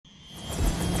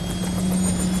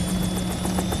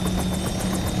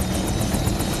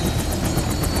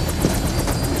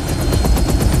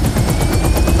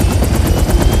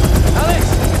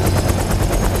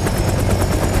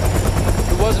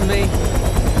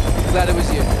Glad it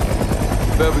was you.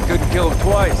 Bet we couldn't kill him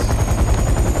twice.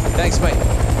 Thanks, mate.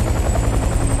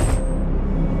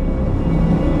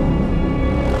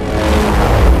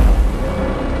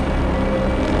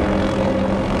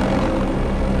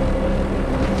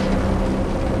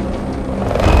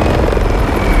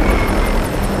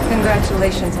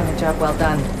 Congratulations on a job well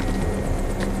done.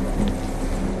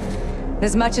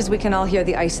 As much as we can all hear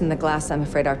the ice in the glass, I'm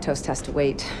afraid our toast has to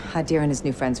wait. Hadir and his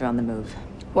new friends are on the move.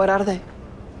 What are they?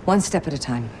 One step at a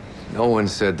time. No one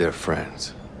said they're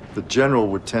friends. The General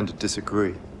would tend to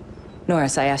disagree.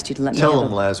 Norris, I asked you to let me Tell handle-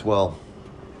 him, Laswell.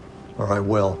 Or I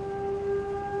will.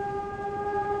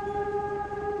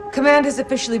 Command has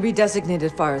officially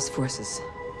redesignated Farah's forces.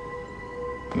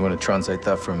 You want to translate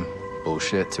that from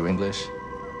bullshit to English?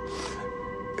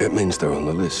 It means they're on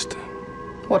the list.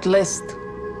 What list?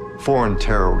 Foreign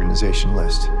terror organization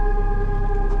list.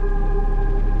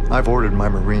 I've ordered my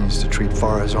Marines to treat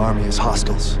Farah's army as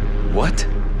hostiles. What?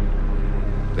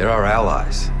 They're our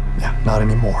allies. Yeah, not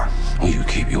anymore. You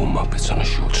keep your Muppets on a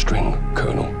short string,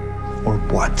 Colonel. Or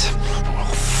what?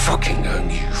 I'll fucking earn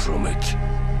you from it.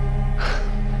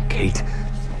 Kate,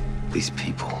 these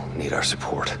people need our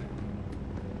support.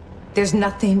 There's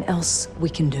nothing else we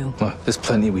can do. Well, there's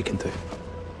plenty we can do.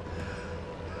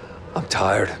 I'm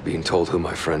tired of being told who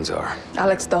my friends are.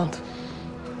 Alex, don't.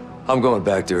 I'm going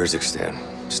back to Urzikstan,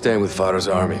 staying with Farah's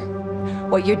army.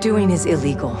 What you're doing is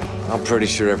illegal. I'm pretty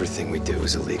sure everything we do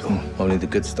is illegal. Only the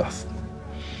good stuff.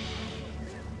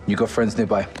 You got friends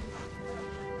nearby?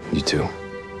 You too.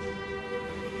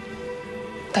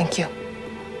 Thank you.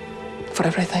 For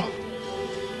everything.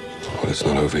 Well, it's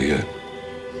not over yet.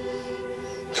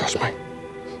 Trust me.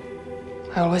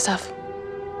 I always have.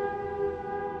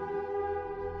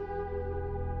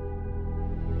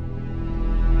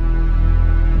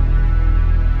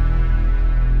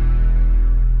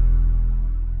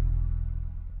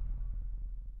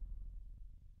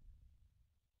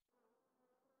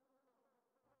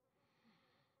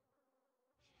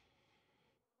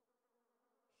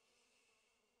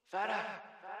 Farah!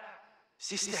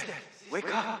 Sister,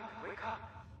 wake up!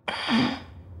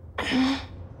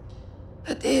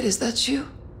 Hadir, is that you?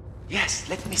 Yes,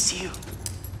 let me see you.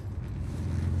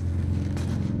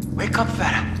 Wake up,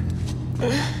 Farah.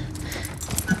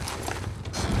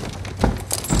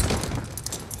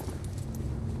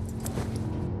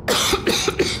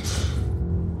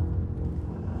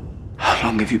 How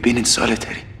long have you been in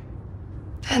solitary?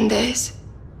 10 days.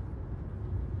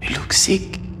 You look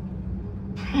sick.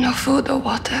 No food or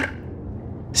water.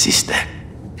 Sister,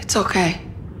 It's okay.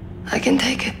 I can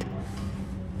take it.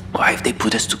 why have they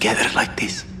put us together like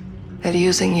this? They're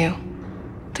using you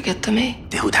to get to me.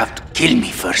 They would have to kill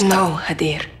me first. No,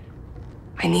 Hadir.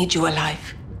 I need you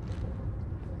alive.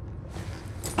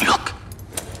 Look.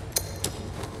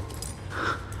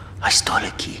 I stole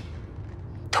a key.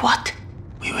 To what?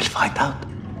 We will find out.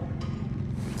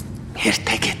 Here,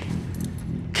 take it.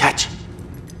 Catch.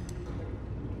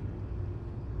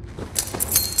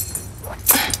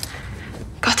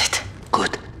 Got it.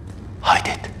 Good. Hide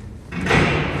it.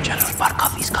 General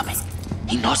Barkov is coming.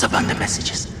 He knows about the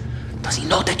messages. Does he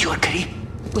know that you are Karim?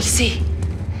 We'll see.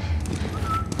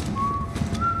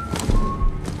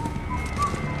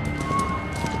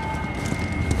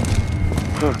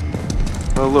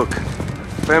 Oh, look.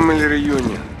 Family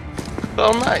reunion.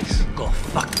 Oh, nice. Go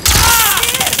fuck.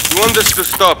 You want us to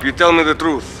stop, you tell me the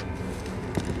truth.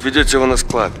 Ведете его на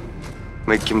склад.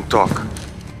 Make him talk.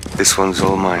 This one's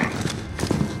all mine.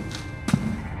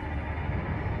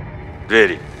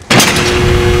 Двери.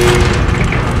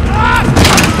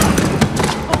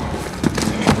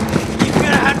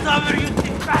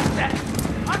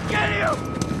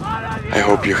 I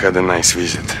hope you had a nice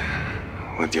visit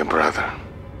with your brother.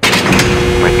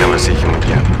 Might never see him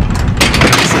again.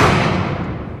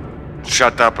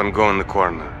 Shut up and go in the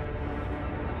corner.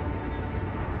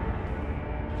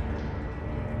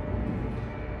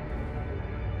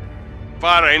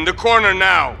 Farah, in the corner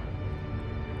now!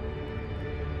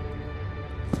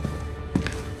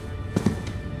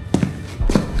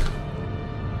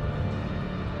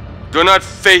 Do not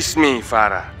face me,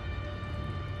 Farah.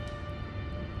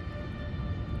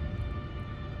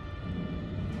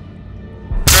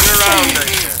 Turn around, I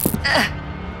said.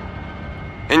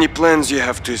 Any plans you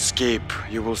have to escape,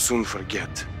 you will soon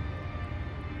forget.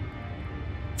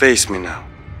 Face me now.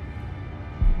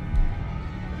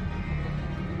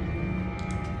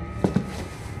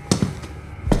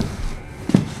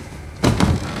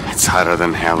 It's hotter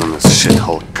than hell in this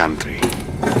shithole country.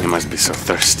 You must be so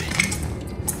thirsty.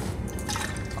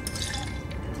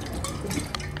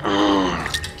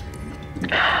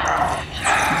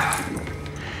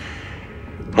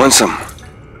 Want some?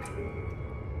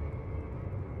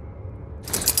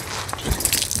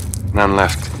 None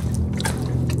left.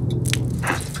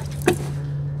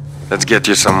 Let's get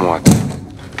you some water.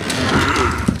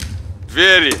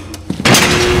 Двери!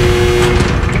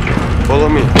 Follow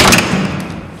me.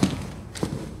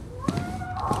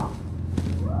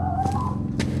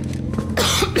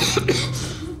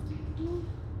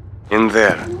 In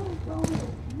there.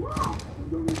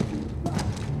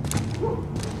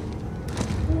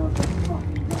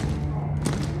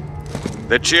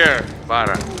 The chair,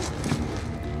 Farah.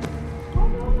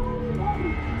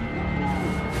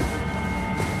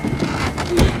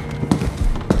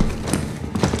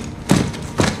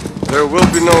 There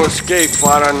will be no escape,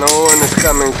 Farah. No one is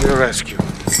coming to your rescue.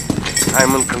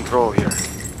 I'm in control here.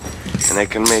 And I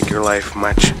can make your life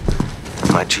much,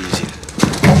 much easier.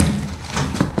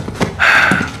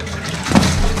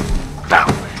 Now,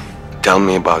 tell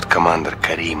me about Commander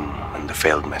Karim and the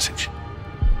failed message.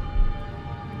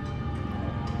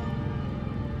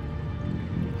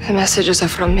 The messages are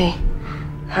from me.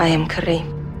 I am Karim.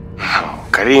 No,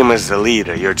 Karim is the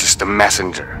leader. You're just a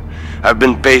messenger. I've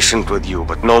been patient with you,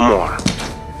 but no more.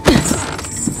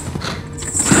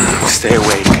 Stay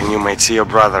awake and you might see your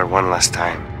brother one last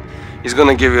time. He's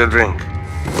gonna give you a drink.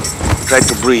 Try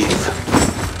to breathe.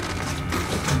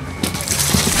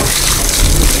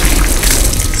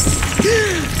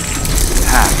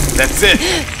 That's it.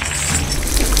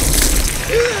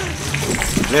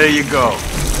 There you go.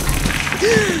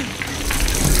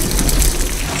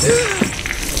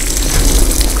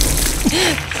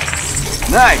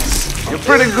 Nice. You're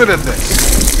pretty good at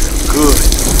this. Good.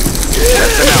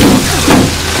 That's enough.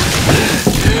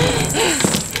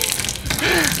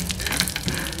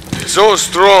 So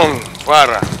strong,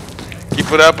 Farah.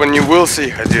 Keep it up and you will see,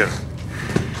 Hadir.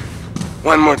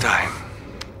 One more time.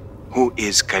 Who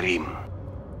is Karim?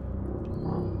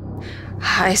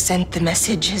 I sent the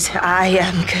messages. I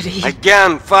am Karim.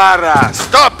 Again, Farah!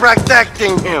 Stop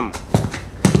protecting him!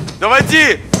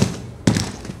 Доводи!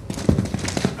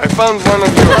 I found one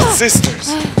of your sisters.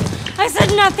 I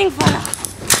said nothing, Farah.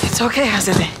 It's okay,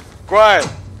 Azadeh. Quiet.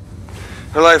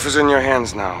 Her life is in your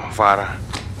hands now, Farah.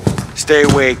 Stay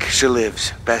awake, she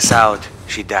lives. Pass out,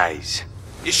 she dies.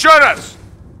 Еще раз!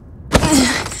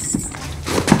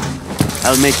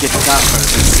 I'll make it tougher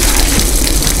this time.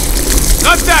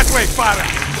 Not that way, Farah!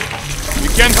 You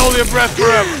can't hold your breath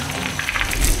forever.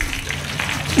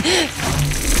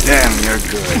 Damn, you're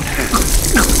good.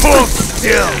 Hold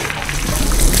still!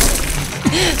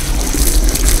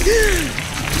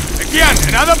 Again,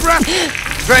 another breath.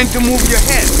 Trying to move your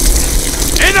head.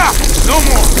 Enough! No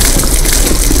more!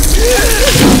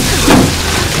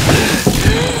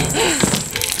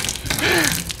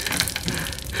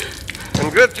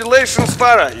 Congratulations,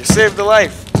 Farah. You saved a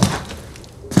life.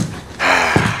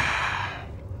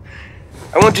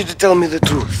 I want you to tell me the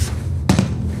truth.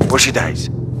 Or she dies.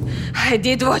 I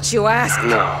did what you asked.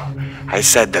 No, I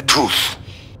said the truth.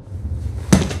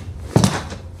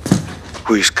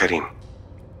 Who is Karim?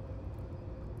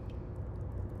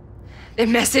 The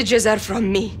messages are from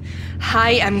me.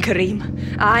 I am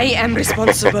Karim. I am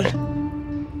responsible.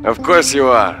 Of course you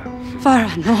are.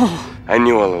 Farah, no. I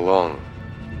knew all along.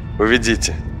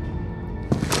 Уведите.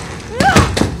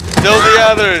 Tell the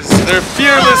others, their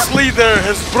fearless leader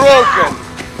has broken.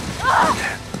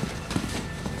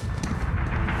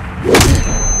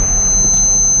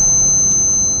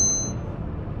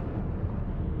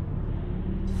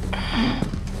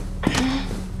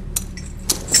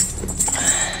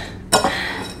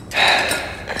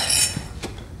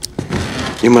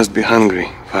 You must be hungry,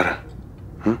 Farah.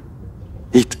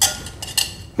 Eat.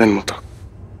 Then we'll talk.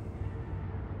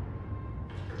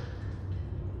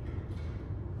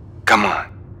 Come on.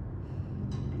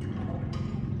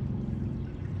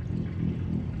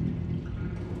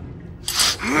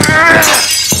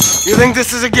 You think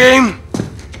this is a game?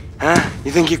 Huh?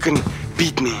 You think you can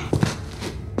beat me?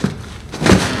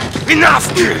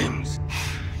 Enough games!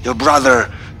 Your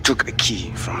brother took a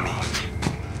key from me.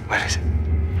 Where is it?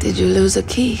 Did you lose a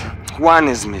key? One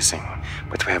is missing,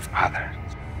 but we have others.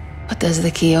 What does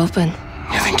the key open?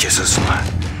 You think you're so smart?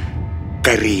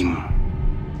 Karim.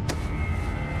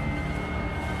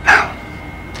 Now,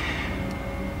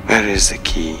 where is the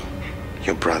key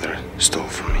your brother stole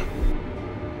from me?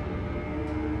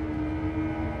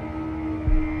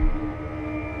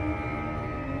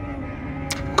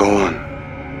 Go on.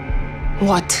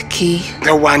 What key?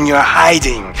 The one you're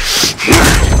hiding.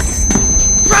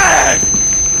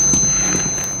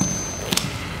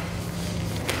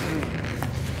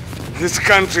 This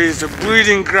country is a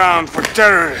breeding ground for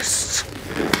terrorists.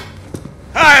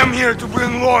 I am here to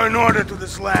bring law and order to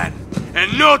this land,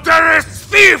 and no terrorist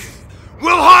thief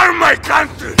will harm my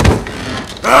country!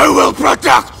 I will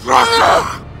protect Russia!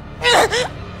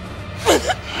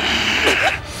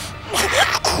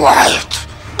 Quiet!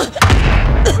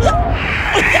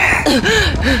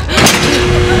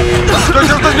 Что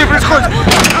сейчас с ними происходит?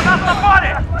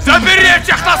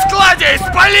 Заберите их на складе и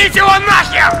спалите его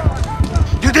нахер!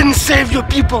 You didn't save your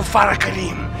people, Farah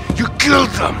Karim. You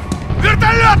killed them.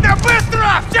 Вертолеты,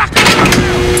 быстро! Всех!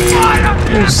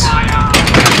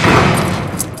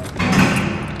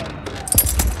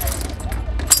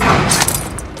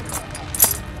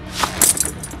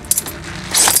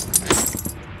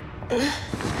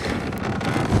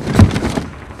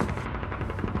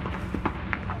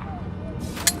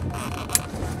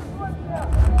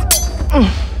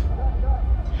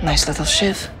 Nice little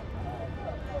shiv.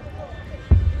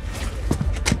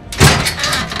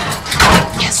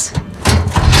 Yes.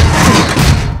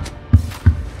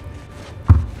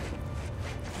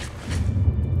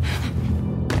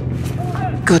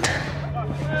 Good.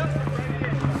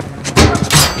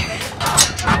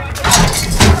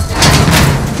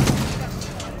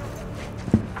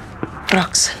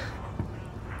 Rocks.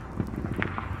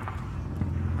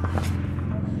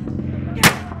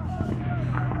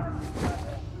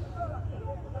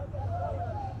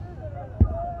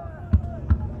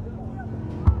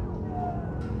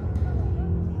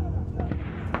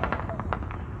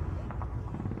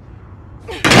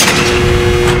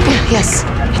 Yes,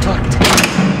 it worked.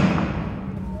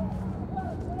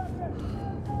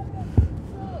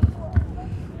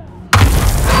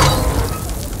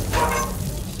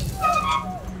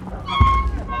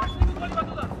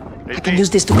 I can use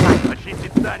this to climb.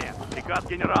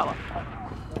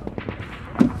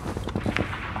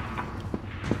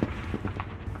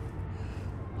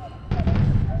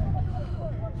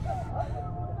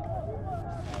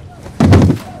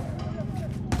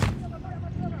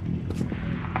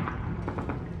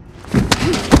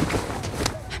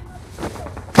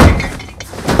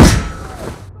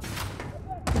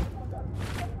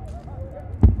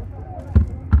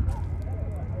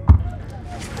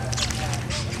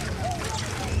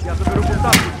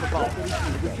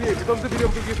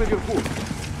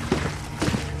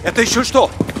 Это еще что?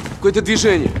 Какое-то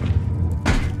движение.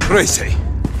 Крысей.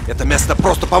 Это место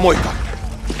просто помойка.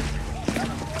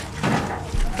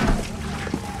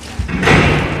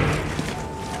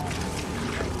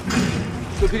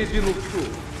 Кто передвинул стул?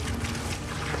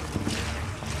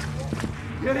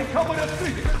 Я никого не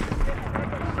открыть!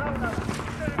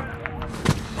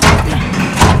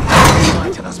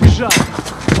 Мать, она сбежала!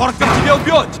 Форкер тебя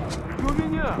убьет! Не у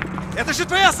меня! Это же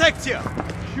твоя секция!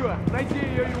 Чё, найди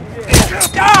ее и убей!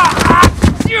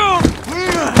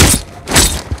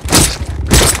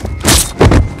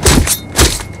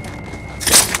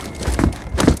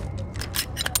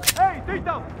 Эй, ты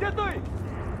там! Где ты?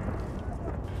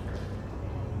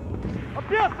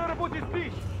 Опять на работе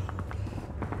спишь!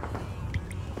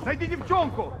 Найди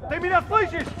девчонку! Ты меня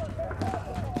слышишь?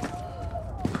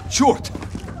 Черт!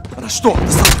 Она что?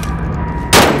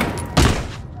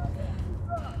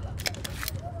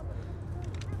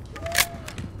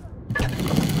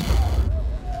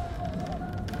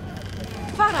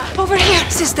 Over here,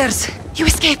 sisters. You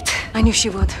escaped. I knew she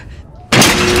would.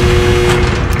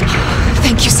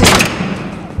 Thank you, sister.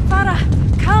 Farah,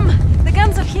 come! The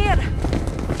guns are here!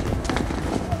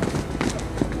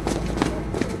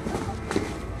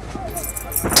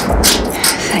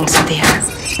 Thanks, dear.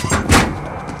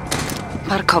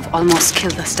 Markov almost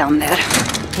killed us down there.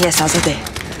 Yes, Azadeh.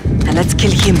 And let's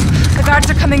kill him. The guards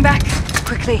are coming back.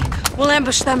 Quickly, we'll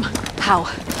ambush them. How?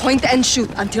 Point and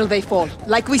shoot until they fall,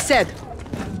 like we said.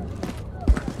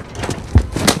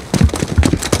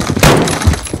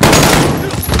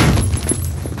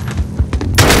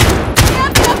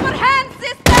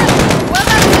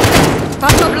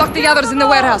 Block the others in the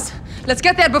warehouse. Let's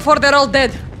get there before they're all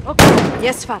dead. Okay.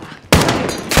 Yes, Farah.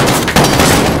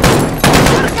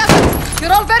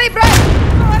 You're all very brave.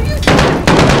 How are you?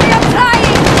 We are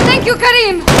trying. Thank you,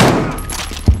 Karim.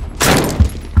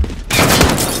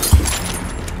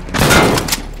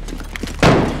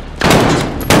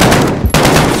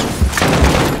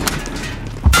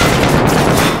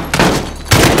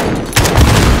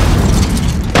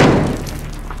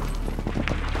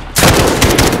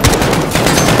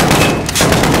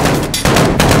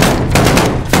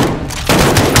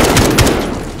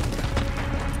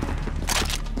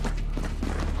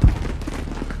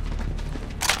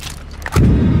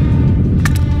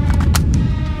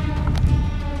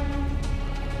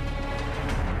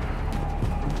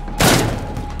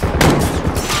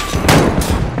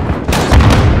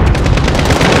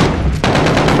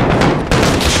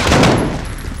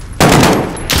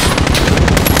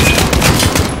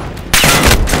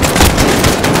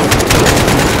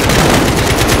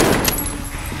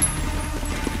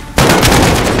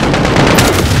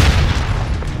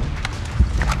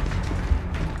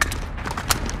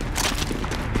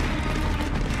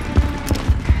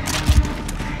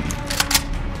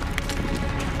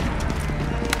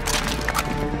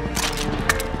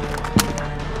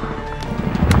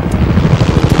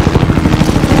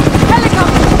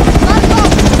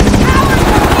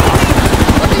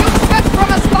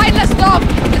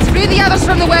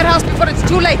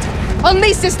 Too late! On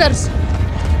me, sisters!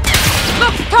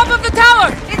 Look! Top of the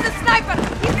tower! It's a sniper!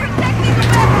 He's protecting the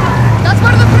warehouse! That's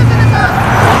where the prisoners are!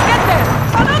 Let's get there!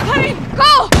 Follow Karim!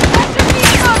 Go! That should be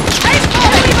enough! Aim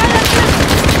for it!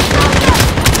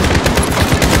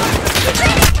 He's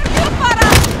aiming for you,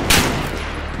 Farah!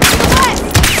 West!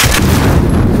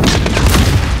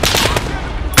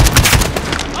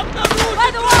 By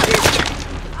the wall!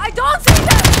 I don't see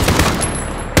them!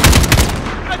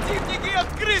 Противники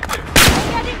открыты!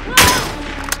 They're getting close!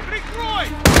 Прикрой!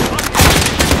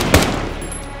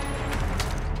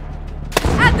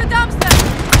 At the dumpster!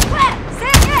 Where?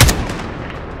 Say it!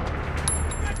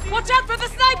 Watch out for the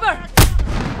sniper!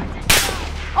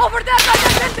 Over there by the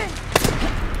building!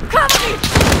 Cover me!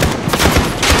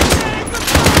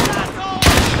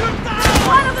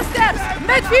 One of the stairs!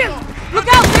 Midfield! Look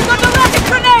out! They've got a rocket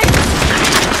grenade!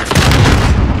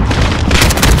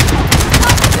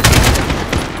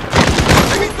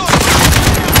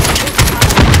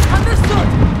 Understood!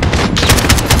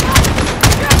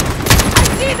 I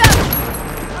see them!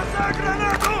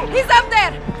 He's up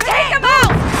there! Take him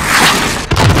out!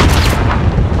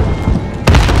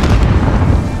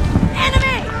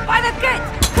 Enemy! By that gate!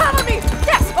 Cover me!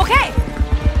 Yes, okay!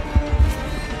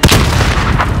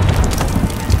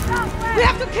 We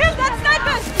have to kill that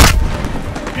sniper!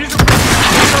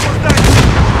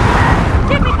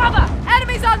 Give me cover!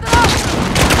 Enemies on the road!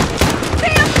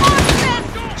 Reinforcements!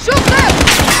 Shoot them!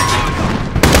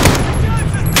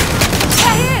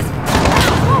 There he is!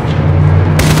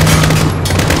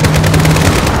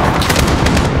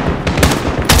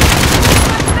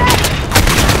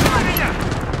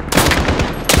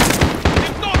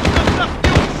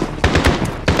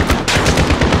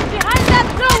 Behind that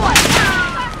blue one!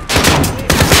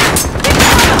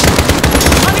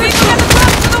 I'm reaching at the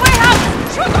front to the warehouse!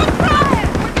 Shoot on fire!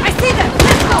 I see them!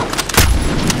 Let's go!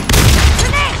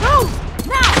 Grenade! Move!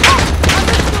 Now!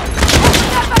 Understood! Open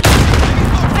that button!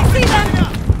 I see them!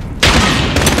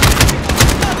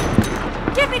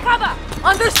 Give me cover!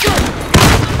 Understood!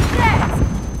 Yes!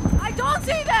 I don't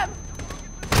see them!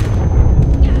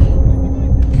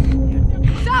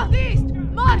 Southeast!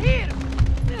 More here!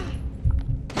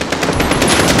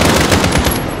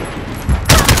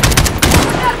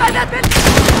 There by that building!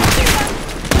 See them!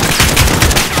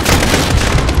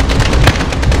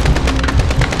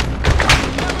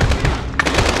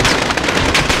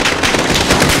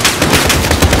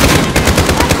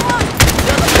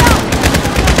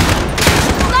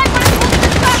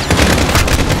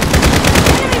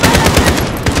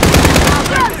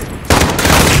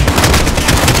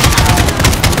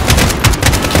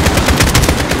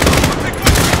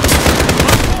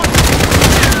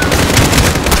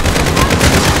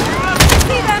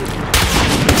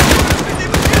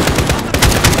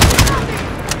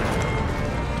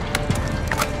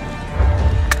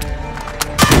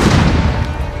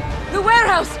 The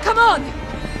warehouse! Come on!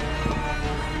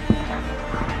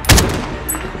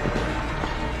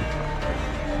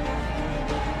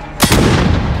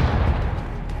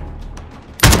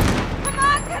 Come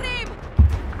on, Karim!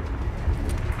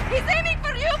 He's aiming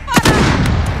for you, Farah!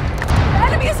 The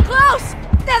enemy is close!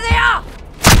 There they are!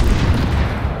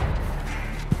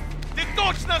 Ты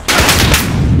точно знаешь!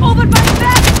 Over by the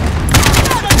back!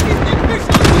 Противник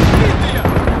вышел из укрытия!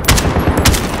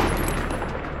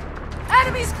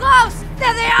 Enemy's close!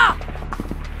 There they are!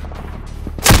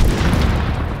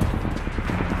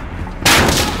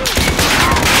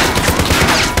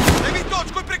 Займи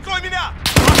точку и прикрой меня!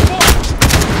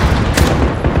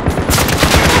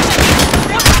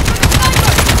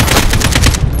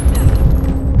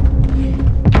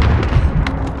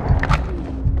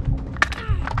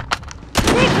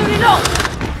 Need to reload!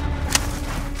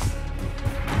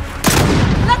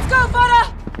 Let's go, Farah!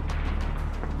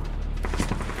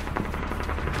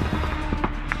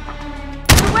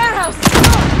 The warehouse!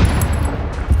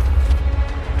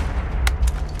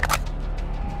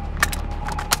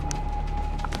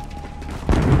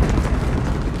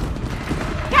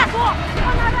 Catwalk!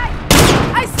 On our right!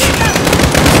 I see them!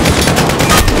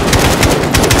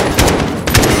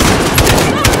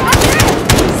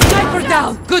 Sniper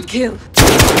down! Good kill!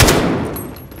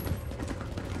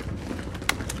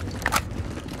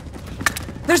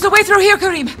 There's a way through here,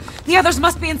 Karim! The others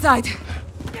must be inside.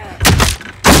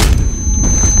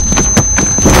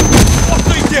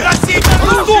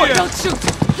 Don't shoot!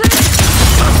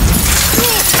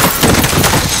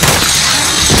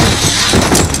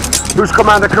 Who's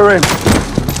Commander Karim?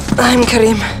 I'm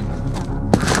Karim.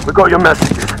 We got your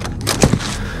messages.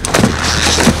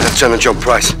 Lieutenant John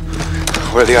Price.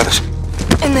 Where are the others?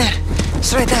 In there.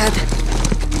 Straight ahead.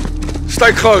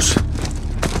 Stay close.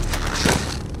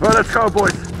 Well, let's go,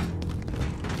 boys.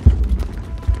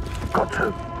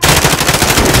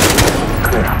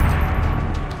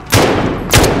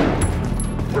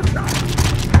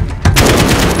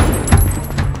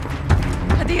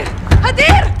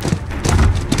 Hadir!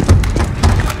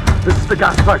 This is the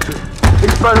gas factory.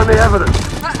 He's burning the evidence.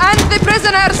 And the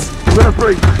prisoners! I'm gonna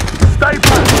breathe. Stay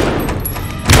back!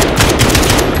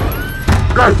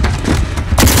 Go!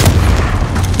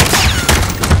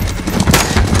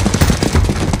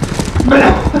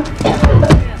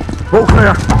 All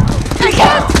clear. I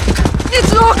can't!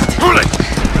 It's locked! Pull it!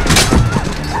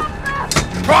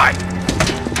 Try!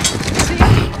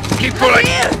 Keep pulling!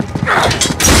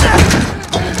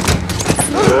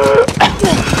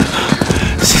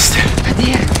 Sister.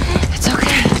 Hadir, it's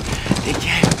okay. They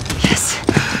came. Yes.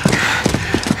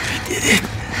 We did it.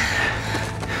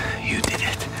 You did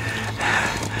it.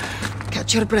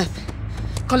 Catch your breath.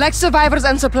 Collect survivors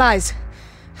and supplies.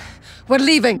 We're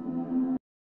leaving.